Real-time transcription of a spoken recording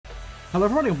Hello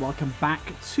everybody and welcome back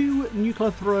to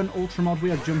Nuclear Throne Ultramod.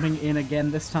 We are jumping in again,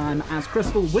 this time as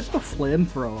Skkull with the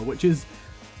flamethrower, which is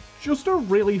just a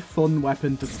really fun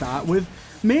weapon to start with.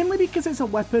 Mainly because it's a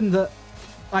weapon that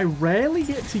I rarely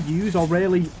get to use or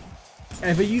rarely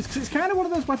ever use, because it's kind of one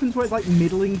of those weapons where it's like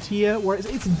middling tier, where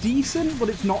it's decent but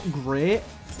it's not great,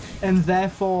 and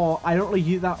therefore I don't really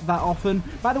use that often.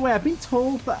 By the way, I've been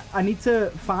told that I need to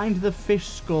find the fish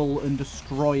skull and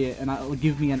destroy it, and that'll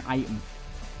give me an item.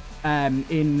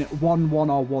 In 1.1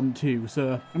 or 1.2,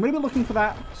 so I'm going to be looking for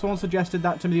that. Someone suggested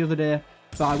that to me the other day,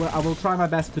 so I will try my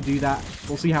best to do that.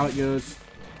 We'll see how it goes.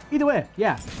 Either way,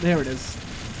 yeah, there it is.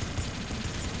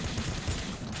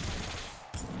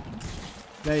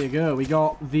 There you go. We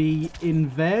got the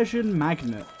inversion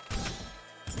magnet,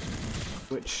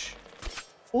 which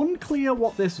unclear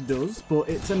what this does, but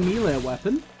it's a melee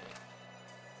weapon.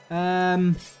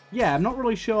 Yeah, I'm not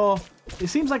really sure. It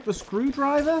seems like the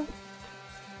screwdriver.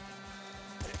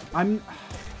 I'm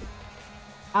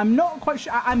not quite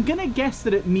sure. I'm going to guess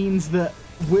that it means that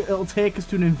it'll take us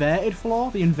to an inverted floor,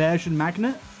 the inversion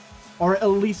magnet, or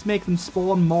it'll at least make them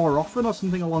spawn more often or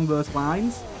something along those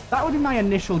lines. That would be my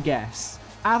initial guess.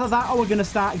 Either that or we're going to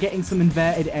start getting some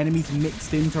inverted enemies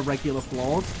mixed into regular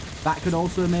floors. That could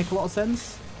also make a lot of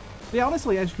sense. But yeah,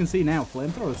 honestly, as you can see now,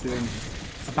 Flamethrower's doing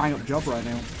a bang-up job right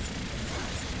now.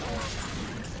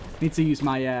 Need to use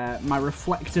my my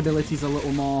reflect abilities a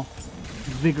little more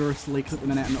vigorously, because at the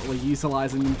minute I'm not really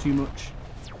utilizing them too much.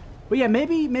 But yeah,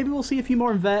 maybe we'll see a few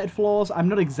more inverted floors. I'm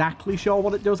not exactly sure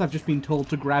what it does. I've just been told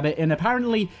to grab it, and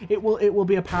apparently it will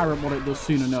be apparent what it does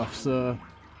soon enough, so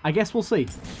I guess we'll see.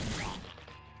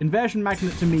 Inversion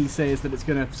magnet to me says that it's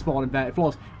going to spawn inverted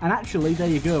floors, and actually there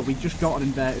you go, we just got an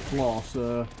inverted floor,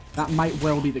 so that might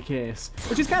well be the case,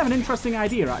 which is kind of an interesting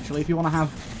idea actually. If you want to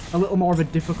have a little more of a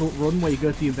difficult run where you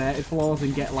go to the inverted floors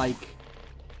and get like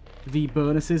the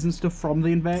bonuses and stuff from the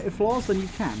inverted floors, then you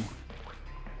can.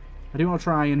 I do want to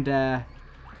try and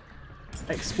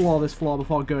explore this floor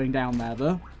before going down there,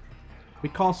 though,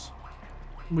 because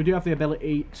we do have the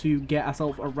ability to get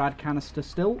ourselves a rad canister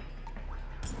still,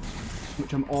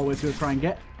 which I'm always going to try and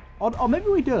get. Or maybe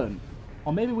we don't.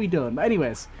 Or maybe we don't. But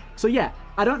anyways, so yeah,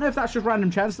 I don't know if that's just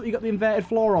random chance that you got the inverted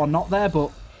floor or not there,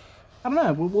 but I don't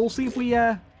know. We'll see if we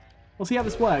we'll see how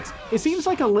this works. It seems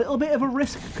like a little bit of a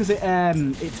risk because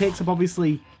it takes up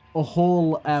obviously a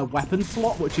whole weapon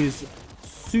slot, which is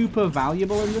super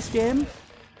valuable in this game.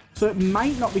 So it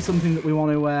might not be something that we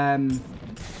want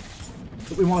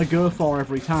to go for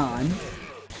every time.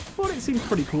 But it seems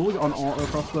pretty cool. We got an auto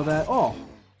crossbow there. Oh,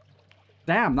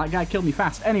 damn! That guy killed me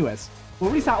fast. Anyways, we'll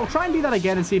restart. We'll try and do that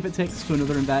again and see if it takes us to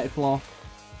another inverted floor.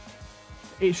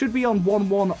 It should be on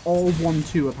 1.1 or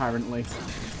 1.2 apparently.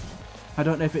 I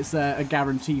don't know if it's a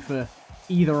guarantee for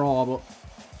either or, but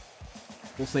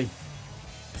we'll see.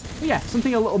 But yeah,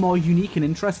 something a little more unique and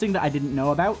interesting that I didn't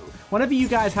know about. Whenever you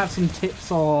guys have some tips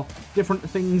or different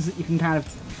things that you can kind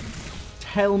of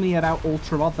tell me about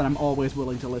Ultramod, then I'm always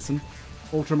willing to listen.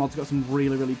 Ultramod's got some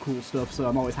really, really cool stuff, so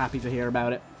I'm always happy to hear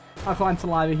about it. I find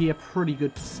Saliva here pretty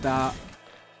good to start.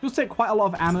 It does take quite a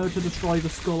lot of ammo to destroy the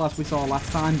skull, as we saw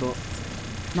last time, but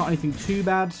not anything too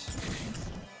bad.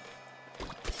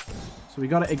 So we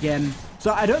got it again.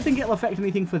 So I don't think it'll affect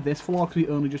anything for this floor because we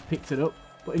only just picked it up.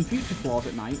 But in future floors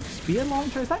it might. Spear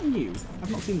launcher, is that new?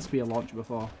 I've not seen the spear launcher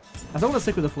before. I don't want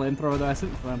to stick with the flamethrower though. I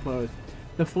think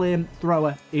the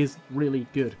flamethrower is really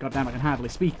good. God damn, I can hardly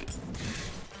speak.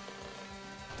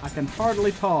 I can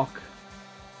hardly talk.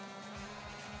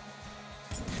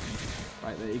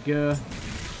 Right, there you go.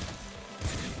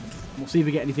 We'll see if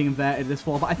we get anything inverted this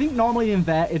floor. But I think normally the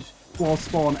inverted floors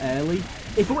spawn early.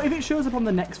 If it shows up on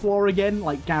the next floor again,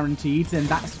 like guaranteed, then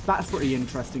that's pretty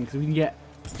interesting because we can get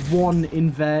one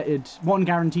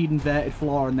guaranteed inverted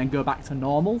floor and then go back to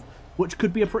normal, which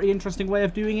could be a pretty interesting way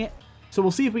of doing it. So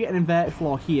we'll see if we get an inverted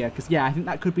floor here, because yeah, I think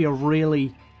that could be a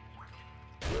really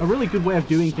good way of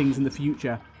doing things in the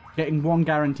future. Getting one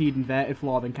guaranteed inverted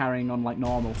floor, then carrying on like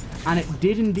normal. And it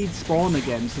did indeed spawn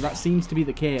again, so that seems to be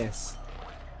the case.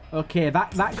 Okay,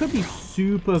 that could be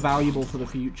super valuable for the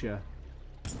future.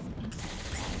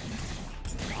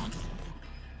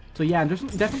 So yeah, I'm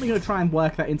just definitely going to try and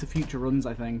work that into future runs,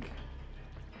 I think.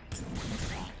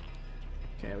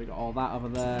 Okay, we got all that over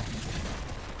there.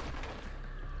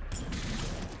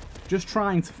 Just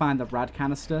trying to find the rad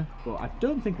canister, but I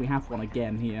don't think we have one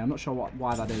again here. I'm not sure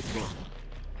why that is, but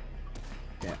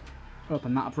yeah,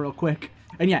 open that up real quick.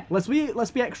 And yeah, let's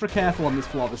be extra careful on this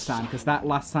floor this time, because that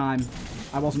last time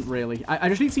I wasn't really. I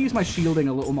just need to use my shielding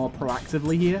a little more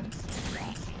proactively here.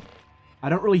 I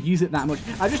don't really use it that much.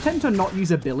 I just tend to not use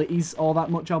abilities all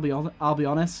that much, I'll be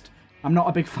honest. I'm not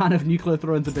a big fan of Nuclear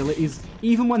Throne's abilities.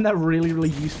 Even when they're really, really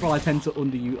useful, I tend to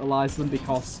underutilize them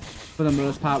because, for the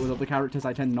most part, with other characters,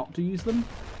 I tend not to use them.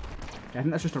 Okay, I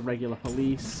think that's just a regular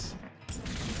police.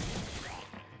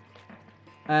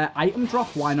 Item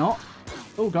drop, why not?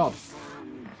 Oh, God.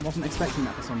 Wasn't expecting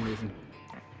that for some reason.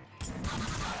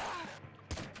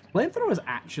 Flamethrower is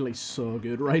actually so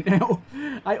good right now.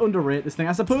 I underrate this thing.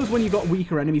 I suppose when you got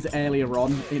weaker enemies earlier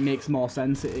on, it makes more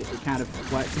sense. It kind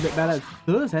of works a bit better.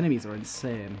 Those enemies are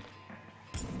insane.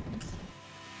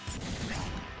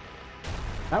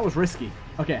 That was risky.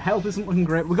 Okay, health isn't looking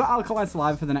great. We've got Alkaline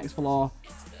Saliva for the next floor.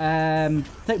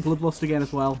 Take Bloodlust again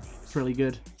as well. It's really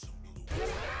good.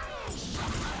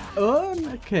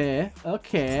 Okay.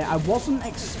 I wasn't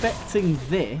expecting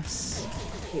this.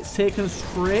 It's taken us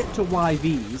straight to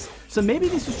YVs. So maybe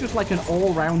this is just like an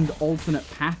all-round alternate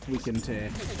path we can take.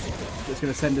 It's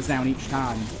going to send us down each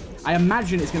time. I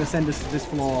imagine it's going to send us to this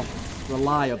floor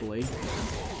reliably.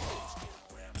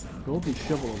 Golden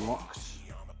Shovel unlocked.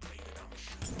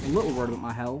 A little worried about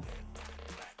my health.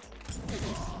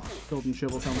 Golden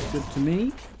Shovel sounds good to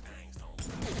me.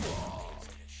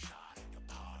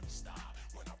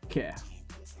 Okay.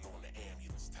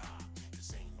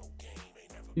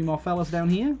 A few more fellas down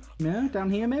here? No? Down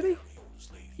here, maybe?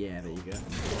 Yeah, there you go.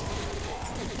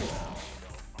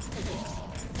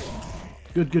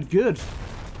 Good.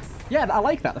 Yeah, I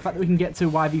like that. The fact that we can get to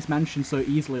YV's mansion so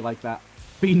easily like that.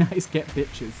 Be nice, get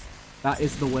bitches. That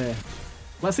is the way.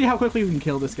 Let's see how quickly we can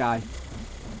kill this guy.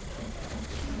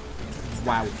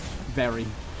 Wow. Very.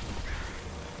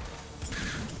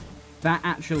 That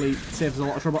actually saves a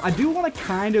lot of trouble. I do want to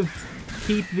kind of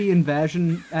keep the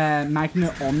inversion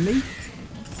magnet on me.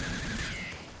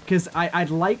 Because I'd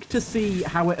like to see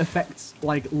how it affects,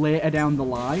 like, later down the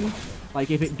line. Like,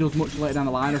 if it does much later down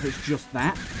the line, or if it's just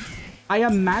that. I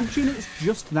imagine it's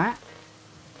just that.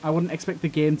 I wouldn't expect the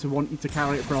game to want you to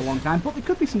carry it for a long time. But there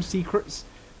could be some secrets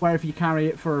where if you carry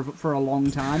it for a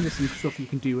long time, there's some stuff you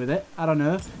can do with it. I don't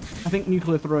know. I think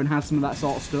Nuclear Throne has some of that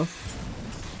sort of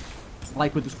stuff.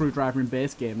 Like with the Screwdriver in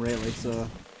base game, really. So,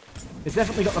 it's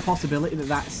definitely got the possibility that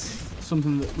that's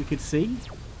something that we could see.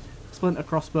 Splinter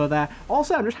crossbow there.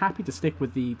 Also, I'm just happy to stick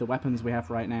with the weapons we have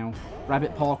right now.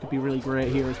 Rabbit Paw could be really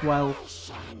great here as well.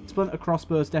 Splinter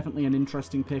crossbow is definitely an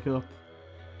interesting pickup.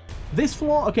 This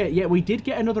floor, okay, yeah, we did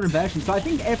get another inversion. So I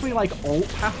think every, like, alt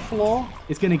path floor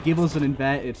is going to give us an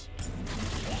inverted.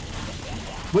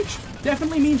 Which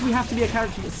definitely means we have to be a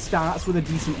character that starts with a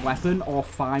decent weapon or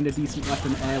find a decent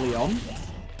weapon early on.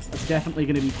 That's definitely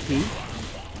going to be key.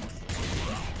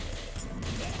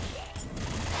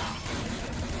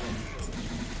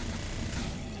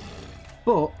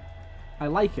 But I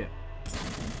like it.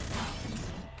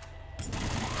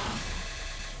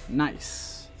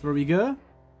 Nice. There we go.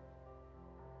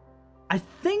 I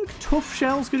think Tough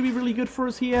Shell's going to be really good for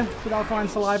us here with Alkaline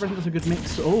Saliva. I think that's a good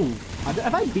mix. Oh,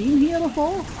 have I been here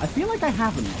before? I feel like I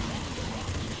haven't.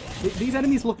 These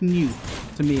enemies look new,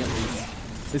 to me at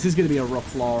least. This is going to be a rough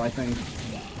floor, I think.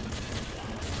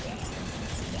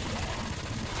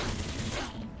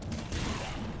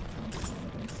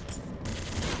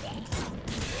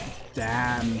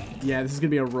 Damn. Yeah, this is going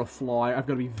to be a rough floor. I've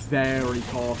got to be very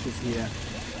cautious here.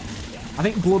 I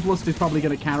think Bloodlust is probably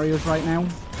going to carry us right now.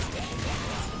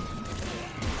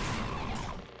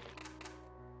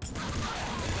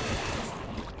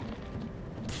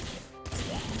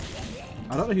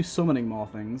 I don't know who's summoning more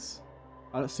things.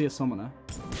 I don't see a summoner.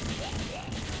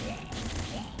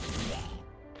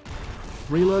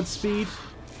 Reload speed.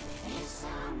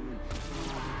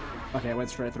 Okay, it went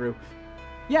straight through.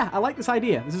 Yeah, I like this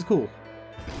idea. This is cool.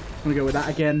 I'm gonna go with that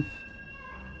again.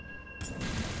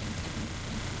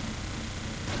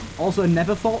 Also,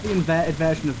 never fought the inverted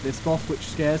version of this boss, which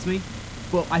scares me.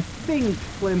 But I think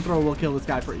Flamethrower will kill this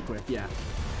guy pretty quick, yeah.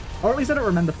 Or at least I don't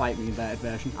remember fighting the inverted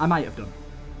version. I might have done.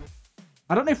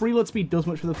 I don't know if reload speed does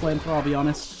much for the Flamethrower, I'll be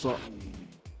honest, but...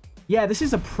 yeah, this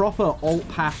is a proper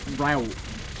alt-path route.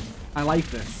 I like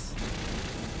this.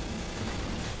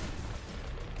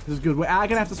 This is good. We are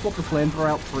going to have to swap the Flamethrower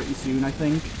out pretty soon, I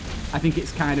think. I think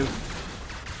it's kind of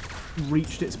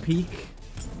reached its peak.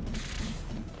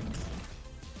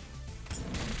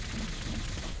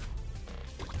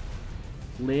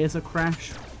 Laser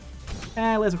Crash.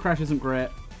 Laser Crash isn't great.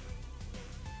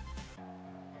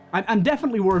 I'm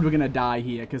definitely worried we're going to die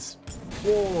here, because...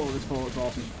 whoa, this fall looks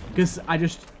awesome. Because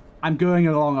I'm going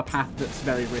along a path that's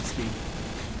very risky.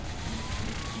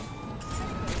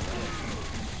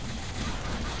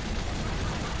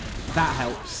 That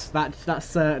helps. That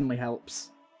certainly helps.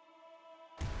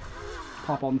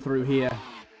 Pop on through here.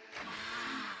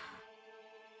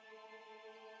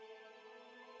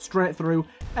 straight through.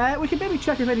 We can maybe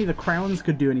check if any of the crowns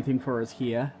could do anything for us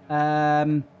here.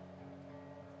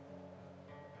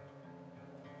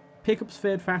 Pickups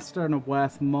fade faster and are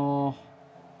worth more.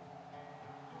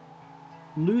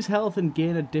 Lose health and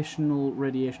gain additional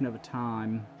radiation over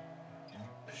time.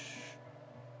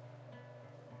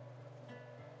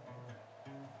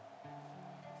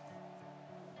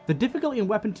 The difficulty in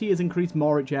weapon tiers increase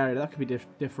more each area. That could be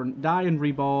different. Die and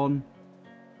reborn.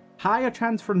 Higher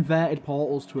chance for inverted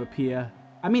portals to appear.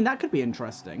 I mean, that could be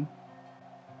interesting.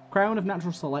 Crown of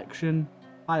natural selection.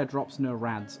 Higher drops, no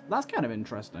rads. That's kind of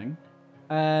interesting.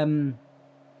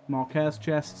 More curse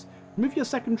chests. Remove your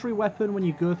secondary weapon when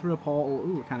you go through a portal.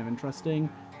 Ooh, kind of interesting.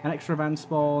 An extra van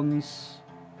spawns.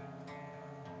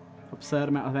 Absurd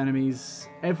amount of enemies.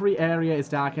 Every area is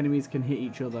dark. Enemies can hit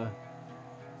each other.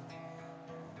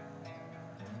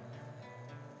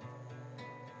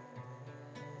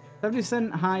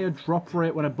 70% higher drop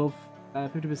rate when above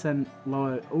 50%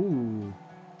 lower. Ooh.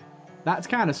 That's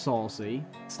kind of saucy.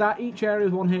 Start each area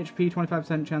with 1 HP,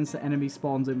 25% chance that enemy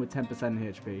spawns in with 10%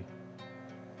 HP.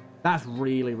 That's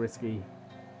really risky.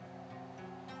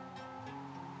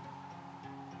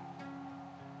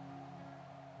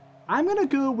 I'm going to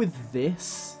go with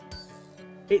this.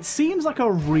 It seems like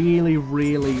a really,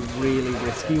 really, really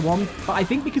risky one. But I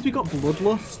think because we got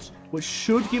Bloodlust, which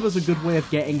should give us a good way of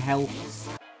getting health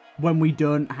when we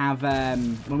don't have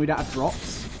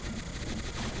drops.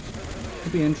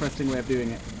 Could be an interesting way of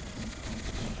doing it.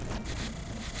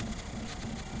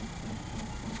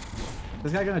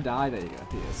 This guy gonna die? There you go.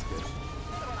 He is good.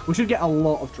 We should get a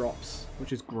lot of drops,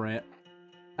 which is great.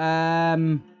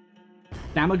 Damaguts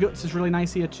is really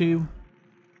nice here too.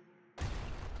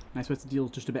 Nice way to deal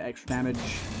just a bit extra damage.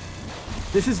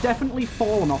 This has definitely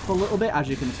fallen off a little bit, as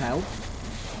you can tell.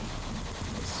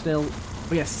 But still,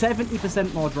 but yeah,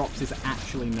 70% more drops is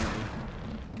actually nutty.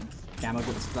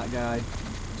 Damaguts to that guy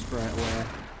straight away.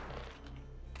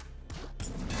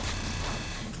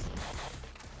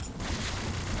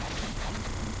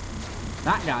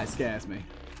 That guy scares me.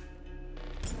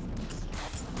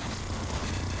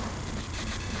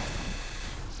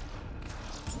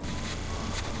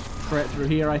 Straight through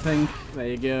here, I think. There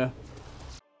you go.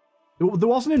 There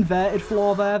was an inverted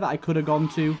floor there that I could have gone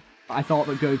to, but I thought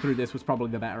that going through this was probably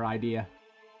the better idea.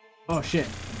 Oh, shit.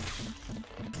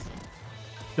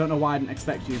 Don't know why I didn't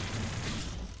expect you.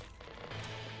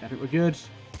 I think we're good.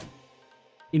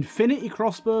 Infinity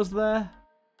crossbows there.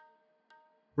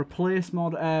 Replace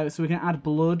mod. So we can add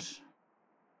blood.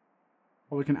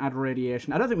 Or we can add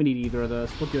radiation. I don't think we need either of those.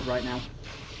 We're good right now.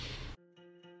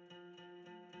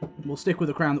 We'll stick with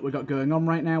the crown that we've got going on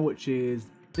right now, which is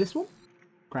this one.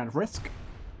 Crown of Risk.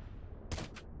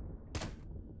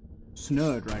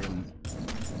 Snow Dragon.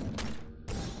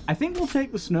 I think we'll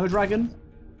take the Snow Dragon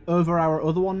over our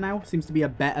other one now. Seems to be a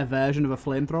better version of a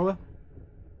flamethrower.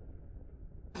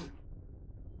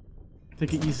 I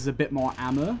think it uses a bit more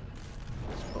ammo,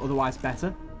 but otherwise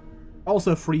better.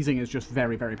 Also, freezing is just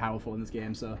very, very powerful in this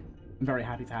game, so I'm very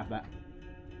happy to have that.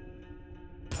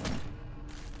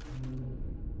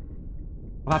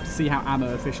 We'll have to see how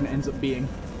ammo efficient it ends up being.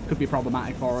 Could be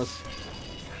problematic for us.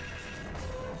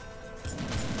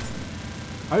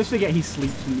 I always forget he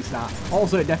sleeps when we start.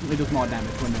 Also, it definitely does more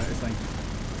damage when noticing.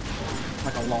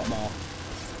 Like a lot more.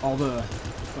 Although,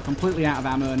 we're completely out of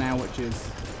ammo now, which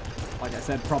is, like I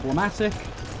said, problematic.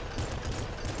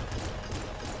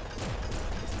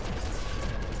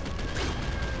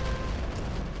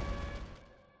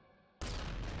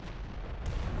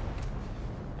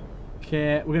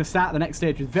 Okay, we're going to start the next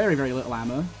stage with very, very little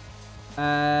ammo.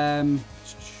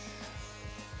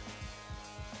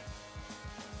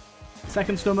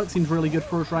 Second stomach seems really good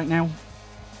for us right now.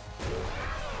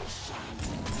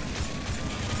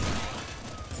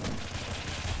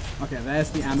 Okay, there's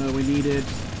the ammo we needed.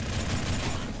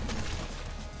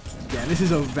 Yeah, this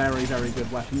is a very, very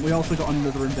good weapon. We also got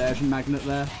another inversion magnet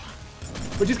there,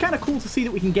 which is kind of cool to see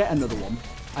that we can get another one.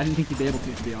 I didn't think you'd be able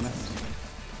to be honest.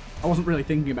 I wasn't really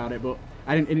thinking about it, but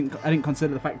I didn't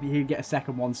consider the fact that you could get a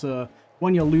second one. So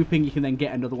when you're looping, you can then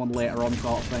get another one later on,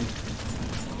 sort of thing.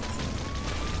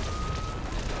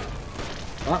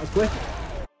 Well, that was quick.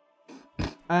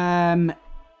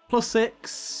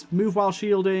 +6, move while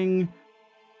shielding,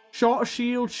 shorter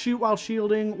shield, shoot while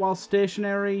shielding, while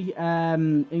stationary,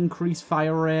 increase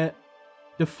fire rate,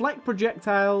 deflect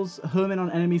projectiles, home in on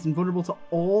enemies, and vulnerable to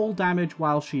all damage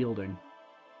while shielding.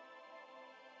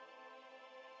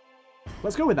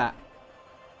 Let's go with that.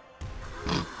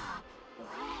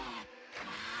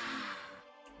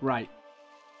 Right.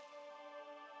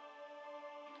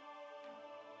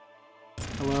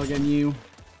 Hello again, you.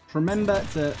 Remember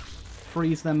to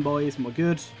freeze them boys and we're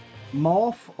good.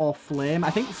 Morph or flame? I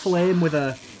think flame with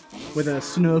a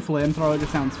snow flamethrower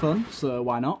just sounds fun, so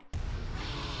why not?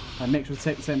 And make sure to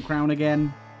take the same crown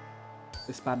again.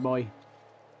 This bad boy.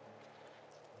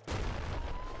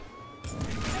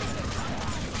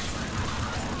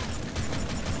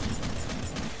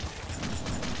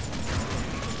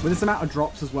 With this amount of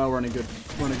drops as well, we're in a good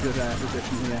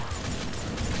position here.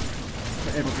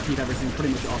 We're able to keep everything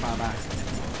pretty much off our back.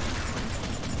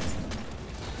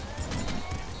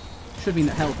 Should mean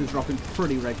that health is dropping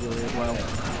pretty regularly as well.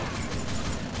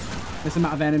 This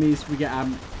amount of enemies, we get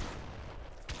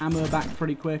ammo back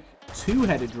pretty quick.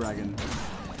 Two-headed dragon.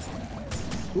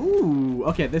 Ooh,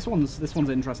 okay, this one's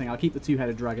interesting. I'll keep the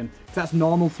two-headed dragon. That's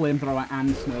normal flamethrower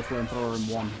and snow flamethrower in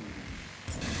one.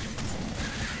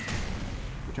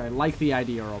 Which I like the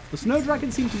idea of. The snow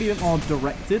dragon seems to be a bit more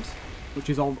directed, which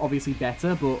is obviously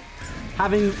better, but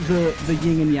having the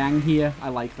yin and yang here, I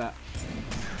like that.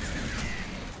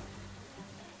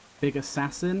 Big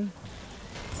assassin.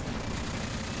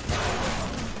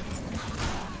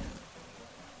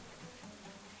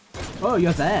 Oh,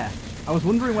 you're there. I was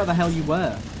wondering where the hell you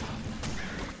were.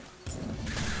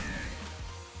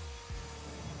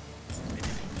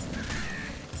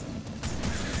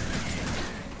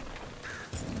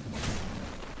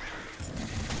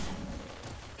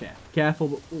 Okay, careful,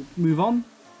 but we'll move on.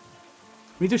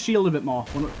 We need to shield a bit more.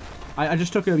 I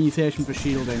just took a mutation for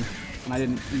shielding, and I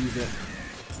didn't use it.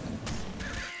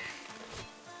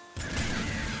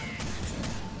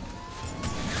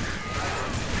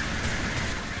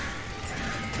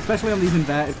 Especially on these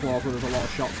inverted floors where there's a lot of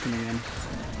shots coming in.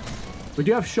 We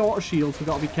do have shorter shields, we've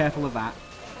got to be careful of that.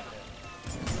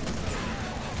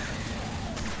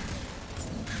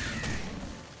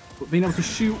 But being able to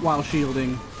shoot while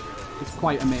shielding is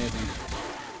quite amazing.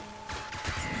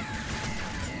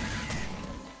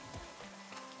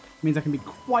 It means I can be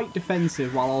quite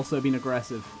defensive while also being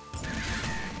aggressive.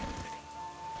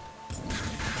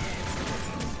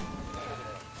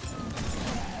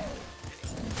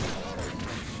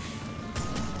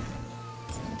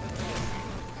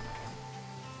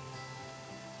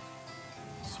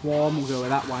 Swarm, we'll go with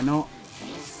that, why not?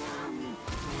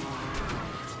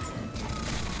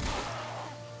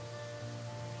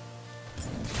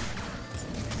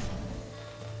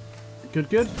 Good,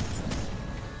 good.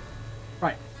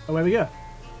 Right, away we go.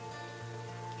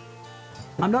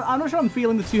 I'm not sure I'm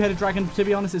feeling the two-headed dragon, to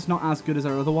be honest. It's not as good as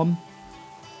our other one.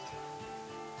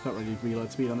 Don't really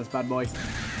reload speed on this bad boy.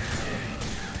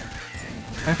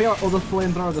 I feel like other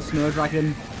flamethrower, the snow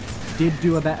dragon, did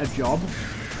do a better job.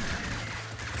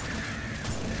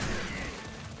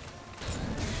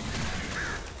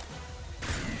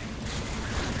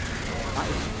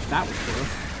 That was close.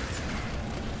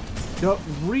 Don't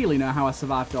really know how I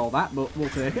survived all that, but we'll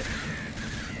take it.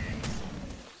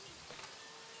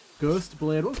 Ghost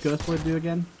Blade. What's Ghost Blade do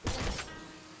again?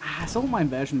 I sold my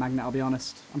inversion magnet, I'll be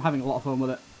honest. I'm having a lot of fun with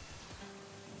it.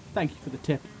 Thank you for the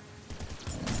tip.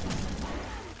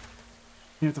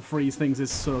 You have to freeze things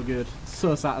is so good.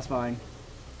 So satisfying.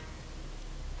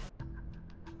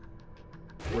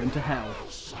 We're into hell.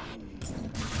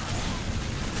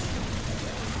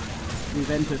 We've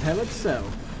entered hell itself.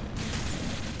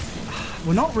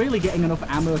 We're not really getting enough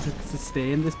ammo to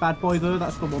sustain this bad boy though,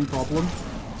 that's the one problem.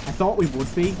 I thought we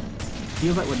would be.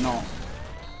 Feels like we're not.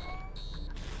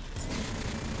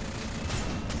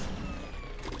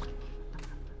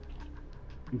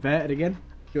 Inverted again.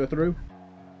 Go through.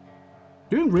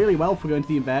 Doing really well for going to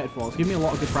the inverted floors. Give me a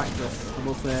lot of good practice, I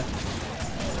will say.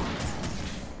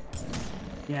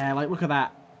 Yeah, like look at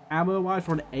that. Ammo-wise,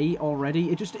 we're on 8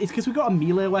 already. It's because we've got a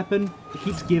melee weapon. It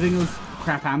keeps giving us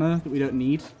crap ammo that we don't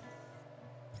need.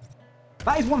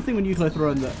 That is one thing with nuclear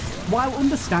throwing that, while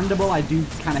understandable, I do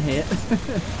kind of hate.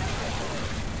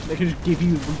 They can just give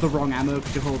you the wrong ammo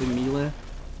because you're holding melee.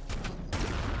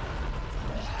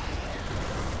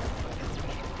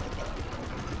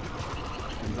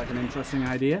 Seems like an interesting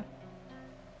idea.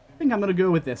 I think I'm going to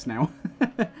go with this now.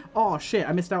 Oh shit,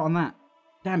 I missed out on that.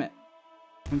 Damn it.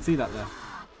 I didn't see that there.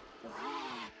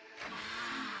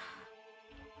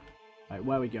 Right,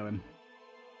 where are we going?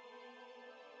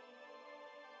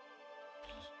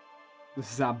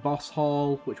 This is our boss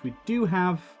hall, which we do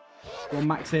have 1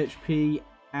 max HP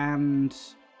and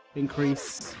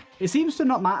increase. It seems to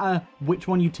not matter which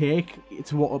one you take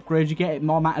to what upgrade you get, it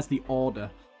more matters the order.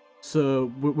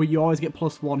 So you always get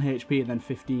plus 1 HP and then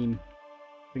 15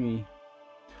 thingy.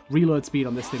 Reload speed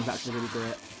on this thing's actually really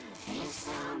great.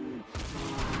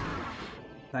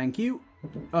 Thank you.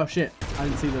 Oh shit, I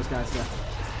didn't see those guys there.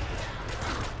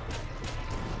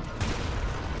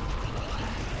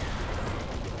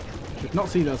 Did not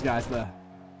see those guys there.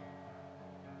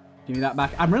 Give me that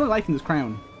back. I'm really liking this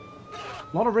crown.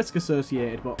 A lot of risk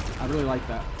associated, but I really like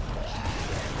that.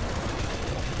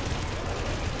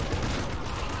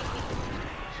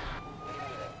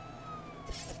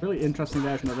 Really interesting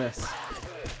version of this.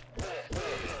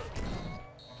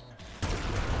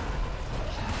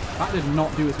 That did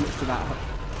not do as much to that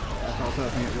as I was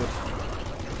hoping it would.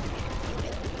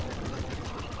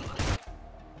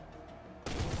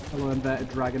 Hello, inverted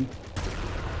dragon.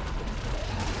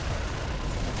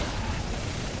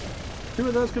 Two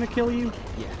of those going to kill you?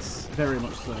 Yes, very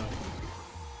much so.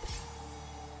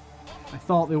 I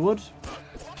thought they would.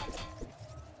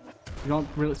 You aren't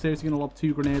really seriously going to lob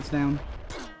 2 grenades down.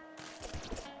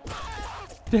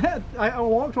 Yeah, I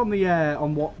walked on the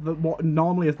on what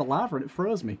normally is the lava and it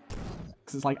froze me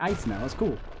because it's like ice now. That's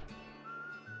cool.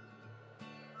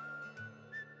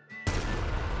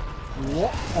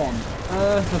 What on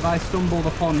earth have I stumbled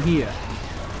upon here?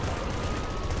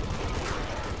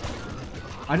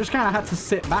 I just kind of had to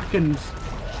sit back and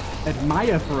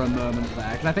admire for a moment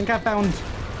there because I think I found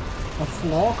a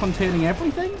floor containing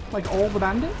everything, like all the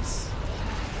bandits.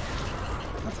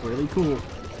 That's really cool.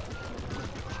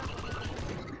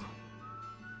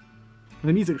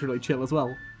 The music's really chill as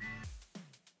well.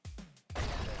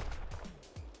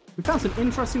 We found some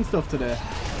interesting stuff today.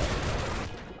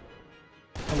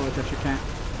 Hello, Cheshire Cat.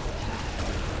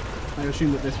 I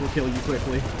assume that this will kill you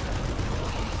quickly.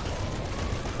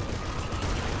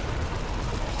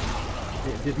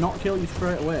 It did not kill you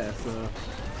straight away, so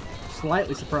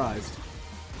slightly surprised.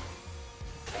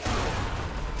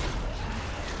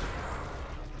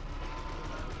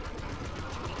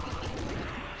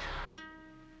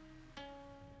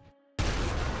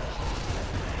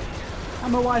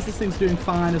 Ammo-wise, this thing's doing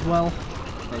fine as well.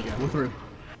 There you go, we're through.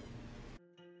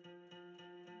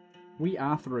 We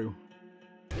are through.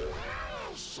 I'm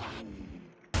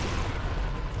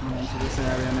into this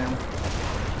area now.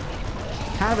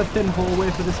 Kind of a thin hallway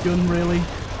for this gun, really.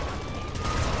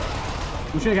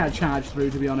 We should have got charged through,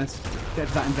 to be honest. Get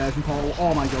to that inversion portal.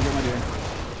 Oh my god, what am I doing?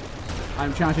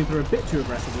 I'm charging through a bit too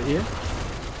aggressively here.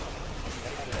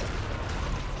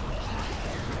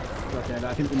 Okay,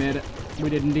 I think we made it. We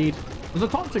did indeed. There's a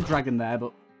toxic dragon there,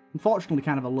 but unfortunately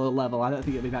kind of a low level. I don't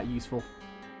think it'd be that useful.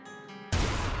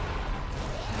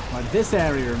 Like, this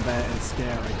area in there is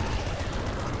scary.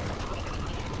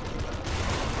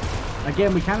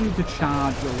 Again, we kind of need to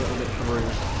charge a little bit through.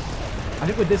 I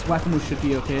think with this weapon we should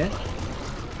be okay.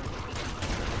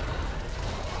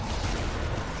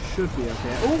 Should be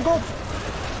okay. Oh god!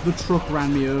 The truck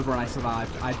ran me over and I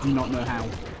survived. I do not know how.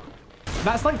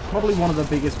 That's like probably one of the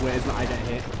biggest ways that I get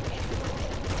hit.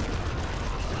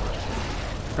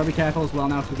 Gotta be careful as well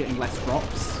now if we're getting less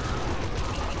drops.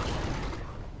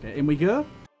 Okay, in we go.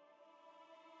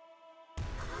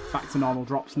 Back to normal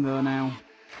drops though now.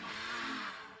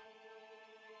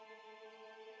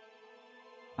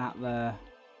 That there.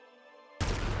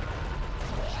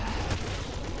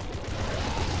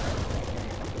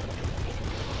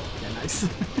 Yeah, nice.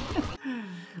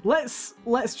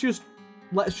 let's just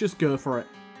go for it.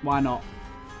 Why not?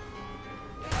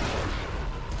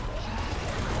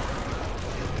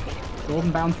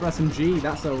 Golden Bouncer SMG,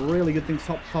 that's a really good thing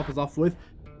to top us off with.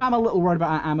 I'm a little worried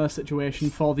about our ammo situation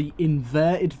for the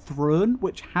inverted throne,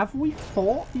 which have we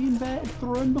fought the inverted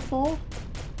throne before?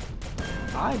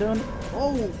 I don't.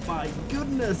 Oh my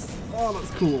goodness. Oh,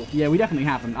 that's cool. Yeah, we definitely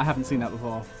haven't. I haven't seen that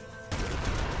before.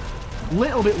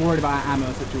 Little bit worried about our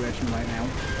ammo situation right now.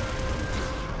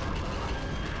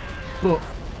 But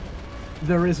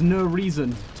there is no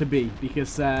reason to be,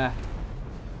 because that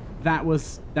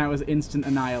was instant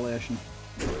annihilation.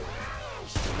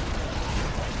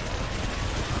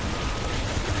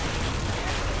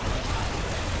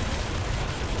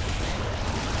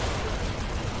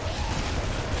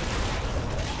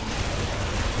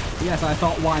 Yes, I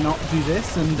thought why not do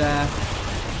this, and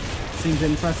seems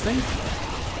interesting.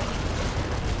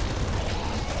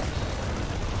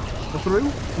 We're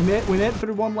through. We made it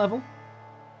through one level.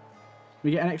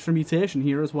 We get an extra mutation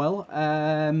here as well.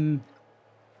 I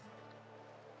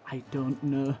don't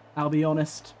know. I'll be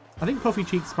honest. I think Puffy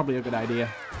Cheeks is probably a good idea.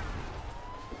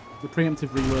 The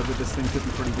preemptive reload with this thing could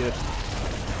be pretty good.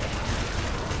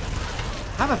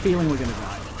 I have a feeling we're going to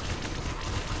die.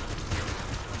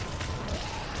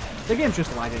 The game's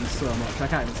just lagging so much, I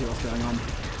can't even see what's going on.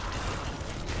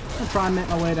 I'll try and make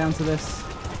my way down to this.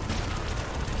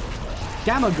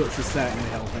 Gamma Guts is certainly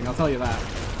helping, I'll tell you that.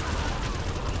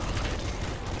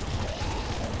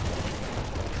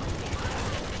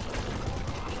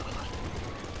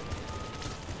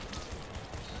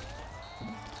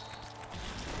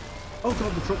 Oh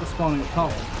god, the truck was spawning up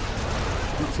top.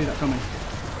 Did not see that coming.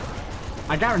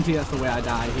 I guarantee that's the way I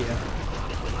die here.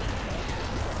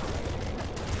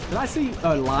 Did I see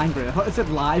a line grenade? I thought it said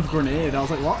live grenade. I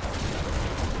was like, what?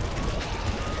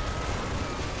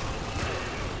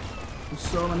 There's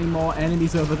so many more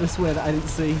enemies over this way that I didn't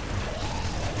see.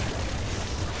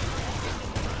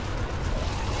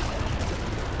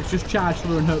 It's just charge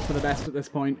through and hope for the best at this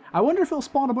point. I wonder if it'll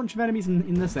spawn a bunch of enemies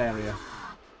in this area.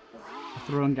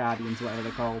 Throne Guardians, whatever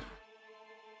they're called.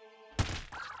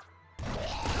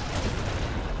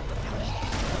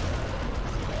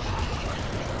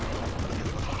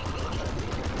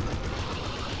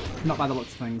 Not by the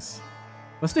looks of things.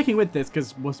 We're sticking with this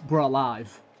because we're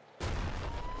alive.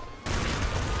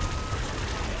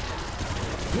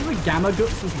 With gamma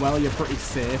guts as well, you're pretty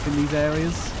safe in these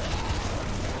areas.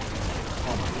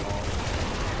 Oh my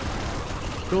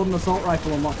god. Golden assault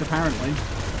rifle unlocked apparently.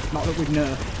 Not that we'd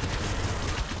know.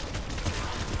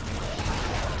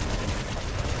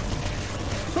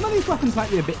 Some of these weapons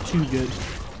might be a bit too good.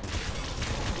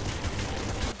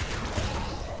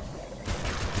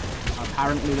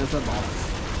 Apparently there's a boss.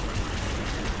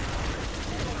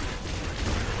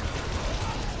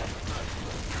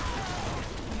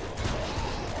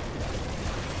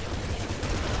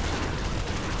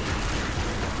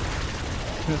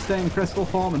 Gonna stay in crystal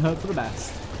form and hope for the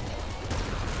best.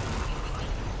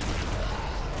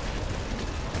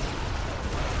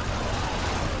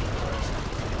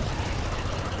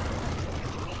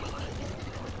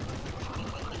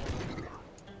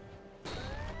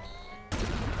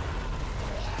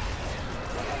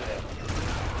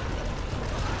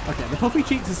 Okay, the puffy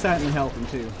cheeks is certainly helping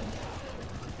too.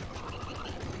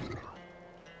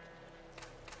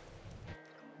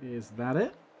 Is that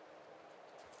it?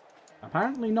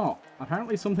 Apparently not.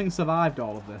 Apparently something survived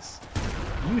all of this.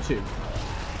 You two.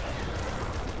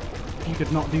 If you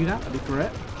could not do that, that'd be great.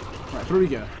 Right, through we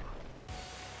go.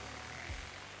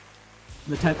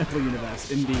 The tentacle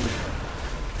universe, indeed.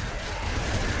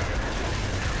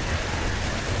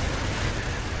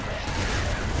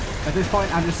 At this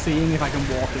point, I'm just seeing if I can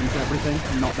walk into everything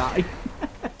and not die.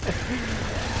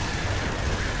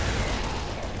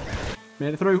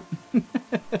 Made it through.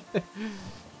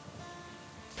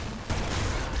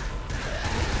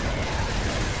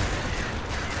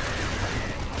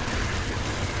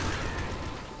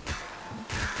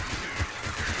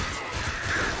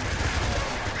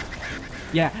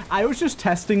 Yeah, I was just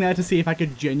testing there to see if I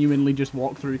could genuinely just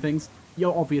walk through things.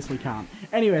 You obviously can't.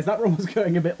 Anyways, that run was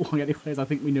going a bit long anyways. I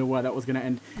think we knew where that was going to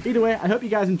end. Either way, I hope you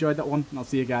guys enjoyed that one, and I'll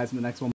see you guys in the next one.